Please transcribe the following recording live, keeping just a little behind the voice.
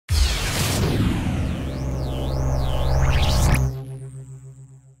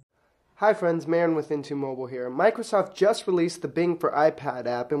Hi friends, Marin with Into Mobile here. Microsoft just released the Bing for iPad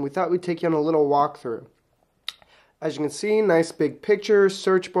app and we thought we'd take you on a little walkthrough. As you can see, nice big picture,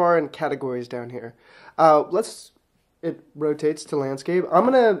 search bar, and categories down here. It rotates to landscape.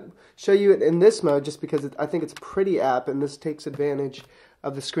 I'm going to show you it in this mode just because I think it's a pretty app and this takes advantage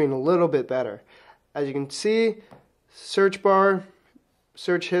of the screen a little bit better. As you can see, search bar,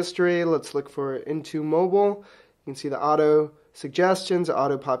 search history, let's look for Into Mobile. You can see the auto suggestions,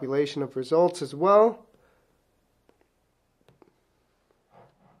 auto population of results as well.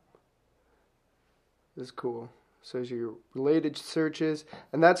 This is cool. So your related searches,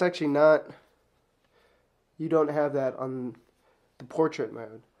 and that's actually not, you don't have that on the portrait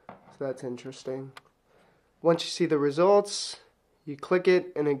mode. So that's interesting. Once you see the results, you click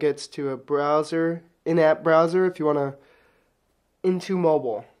it and it gets to a browser, in-app browser if you want to, Into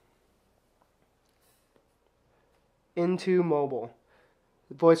Mobile. Into Mobile.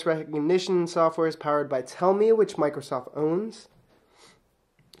 The voice recognition software is powered by Tell Me, which Microsoft owns.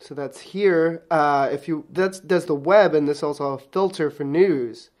 So that's here. That does the web, and this also a filter for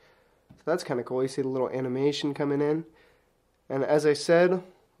news. So that's kind of cool. You see the little animation coming in. And as I said,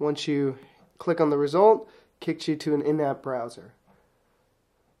 once you click on the result, it kicks you to an in-app browser.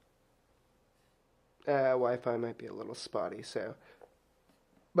 Wi-Fi might be a little spotty,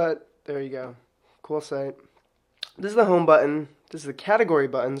 but there you go. Cool site. This is the home button. This is the category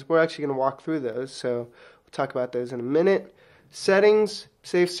buttons. We're actually going to walk through those, so we'll talk about those in a minute. Settings,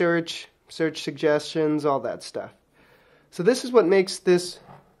 safe search, search suggestions, all that stuff. So this is what makes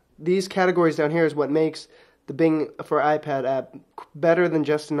these categories down here is what makes the Bing for iPad app better than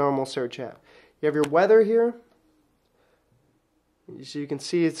just a normal search app. You have your weather here. So you can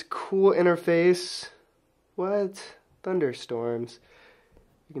see it's a cool interface. What? Thunderstorms.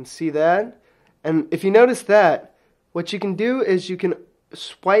 You can see that. And if you notice that, what you can do is you can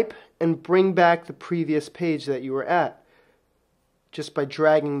swipe and bring back the previous page that you were at just by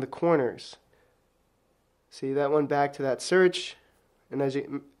dragging the corners. See, that went back to that search. And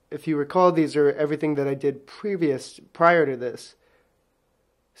if you recall, these are everything that I did prior to this.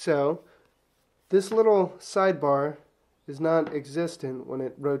 So this little sidebar is not existent when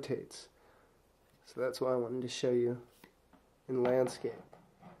it rotates. So that's why I wanted to show you in landscape.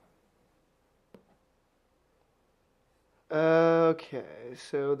 Okay,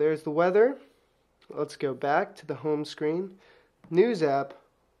 so there's the weather. Let's go back to the home screen. News app,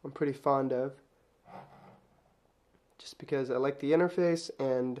 I'm pretty fond of. Just because I like the interface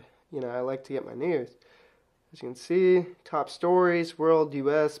and, I like to get my news. As you can see, top stories, world,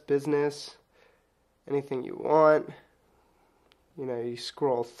 US, business, anything you want. You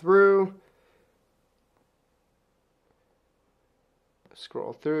scroll through.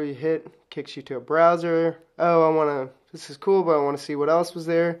 You hit, kicks you to a browser. Oh, this is cool, but I want to see what else was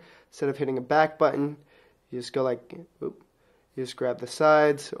there. Instead of hitting a back button, you just go you just grab the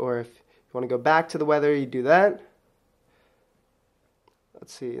sides, or if you want to go back to the weather, you do that.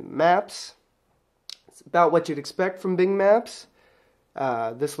 Let's see, maps. It's about what you'd expect from Bing Maps.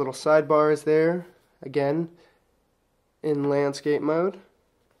 This little sidebar is there, again, in landscape mode.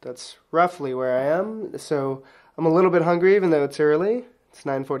 That's roughly where I am. So I'm a little bit hungry, even though it's early. It's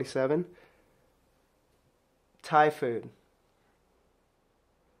 9:47. Thai food.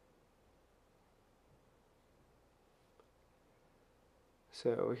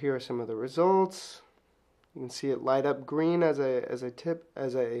 So here are some of the results. You can see it light up green as I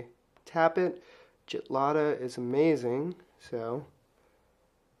tap it. Jitlada is amazing. So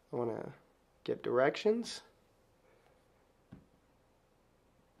I want to get directions.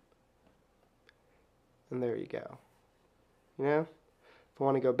 And there you go. If I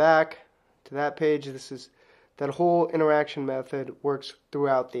want to go back to that page, that whole interaction method works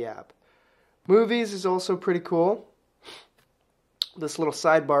throughout the app. Movies is also pretty cool. This little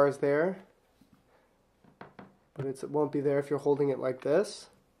sidebar is there, but it won't be there if you're holding it like this.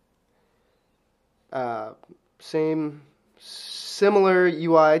 Similar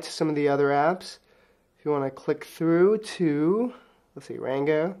UI to some of the other apps. If you want to click through to, let's see,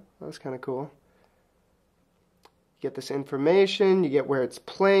 Rango. That's kind of cool. You get this information, you get where it's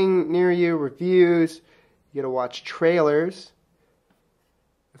playing near you, reviews, you get to watch trailers,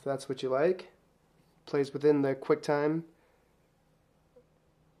 if that's what you like. Plays within the QuickTime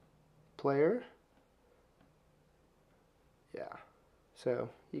player. Yeah, so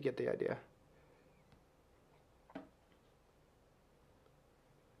you get the idea.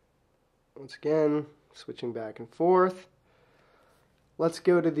 Once again, switching back and forth. Let's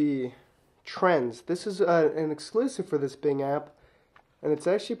go to the trends. This is an exclusive for this Bing app, and it's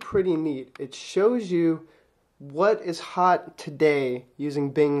actually pretty neat. It shows you what is hot today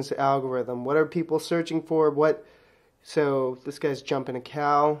using Bing's algorithm. What are people searching for? So this guy's jumping a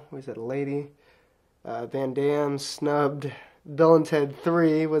cow. Was that a lady? Van Damme snubbed. Bill and Ted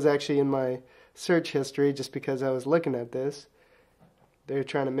 3 was actually in my search history just because I was looking at this. They're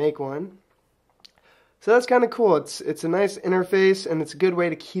trying to make one. So that's kind of cool. It's a nice interface, and it's a good way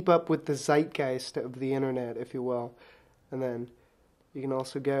to keep up with the zeitgeist of the internet, if you will. And then you can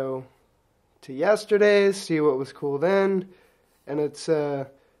also go to yesterday's, see what was cool then, and it's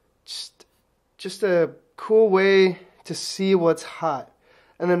just a cool way to see what's hot.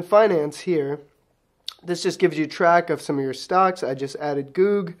 And then finance here, this just gives you track of some of your stocks. I just added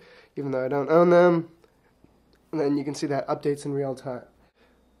Goog, even though I don't own them, and then you can see that updates in real time.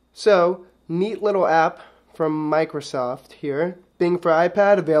 So, neat little app from Microsoft here. Bing for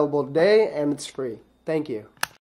iPad, available today, and it's free. Thank you.